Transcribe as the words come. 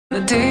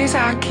days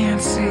I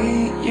can't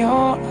see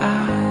your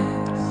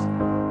eyes,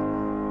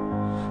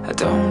 I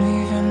don't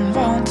even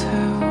want to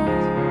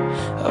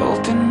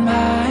open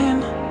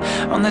mine.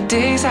 On the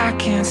days I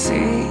can't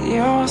see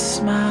your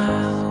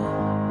smile,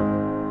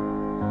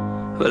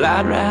 well,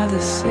 I'd rather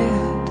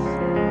sit,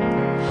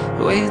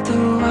 wait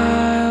a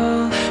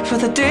while for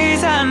the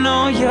days I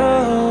know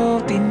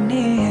you'll be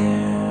near.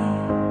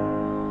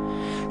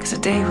 'Cause a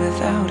day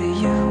without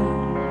you,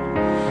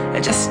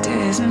 it just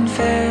isn't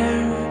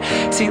fair.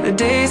 See, the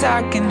days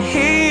I can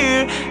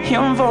hear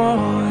your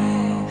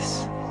voice,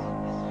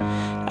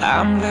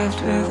 I'm left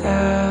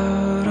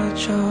without a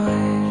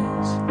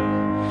choice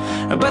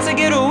but to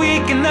get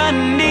weak in the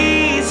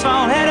knees,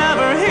 fall head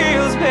over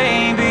heels,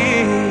 baby,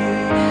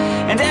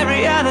 and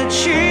every other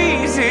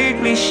cheesy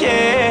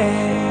cliche.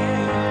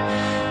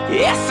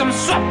 Yes, I'm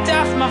swept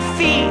off my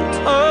feet,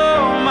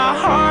 oh, my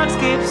heart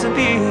skips a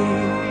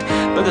beat,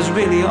 but there's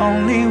really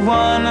only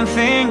one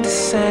thing to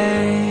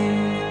say: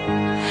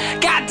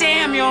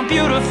 goddamn, you're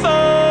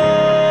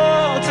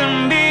beautiful to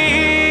me.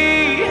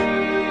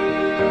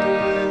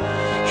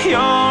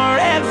 You're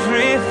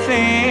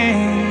everything,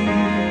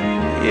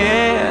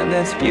 yeah,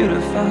 that's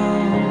beautiful.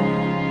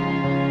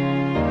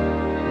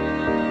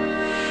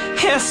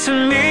 Yes, to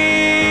me.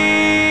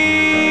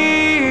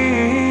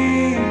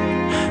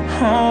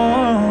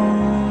 Oh.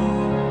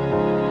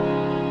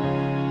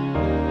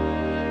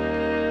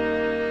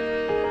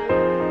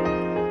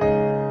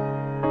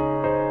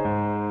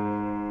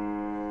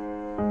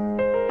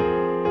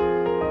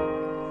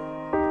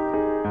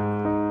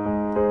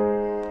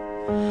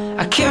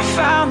 I can't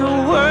find the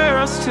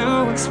words to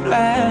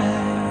explain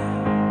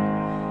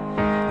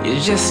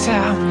just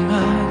how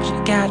much you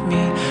got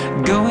me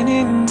going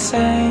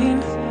insane.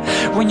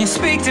 When you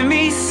speak to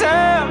me,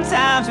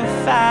 sometimes we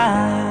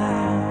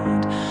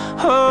find,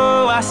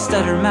 oh, I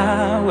stutter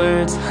my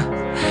words,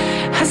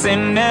 I say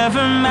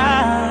never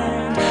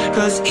mind.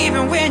 'Cause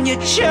even when you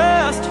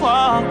just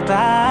walk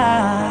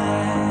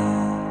by,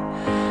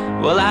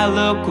 well, I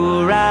look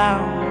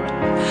around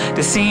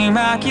to seem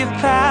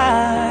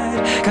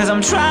occupied, 'cause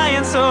I'm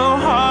trying so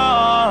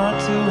hard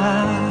to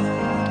hide,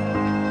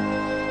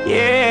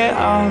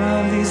 yeah, all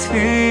of these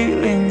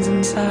feelings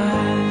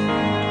inside.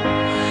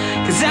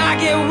 'Cause I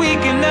get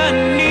weak in the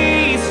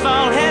knees,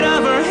 fall head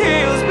over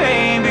heels,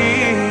 baby,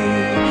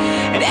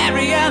 and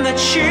every other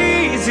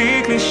cheesy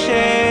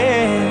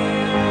cliche.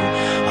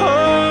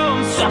 Oh,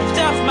 I'm swept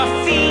off my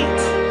feet,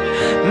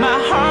 my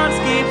heart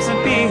skips a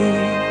beat,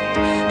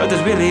 but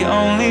there's really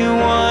only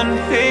one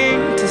thing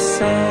to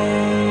say: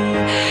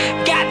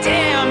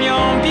 goddamn,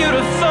 you're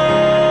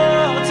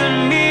beautiful to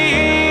me.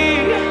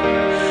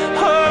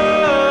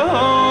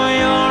 Oh,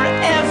 you're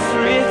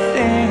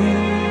everything,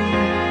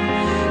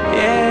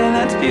 yeah,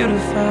 that's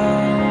beautiful.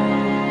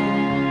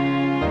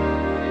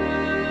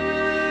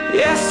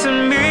 Yes, to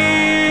me.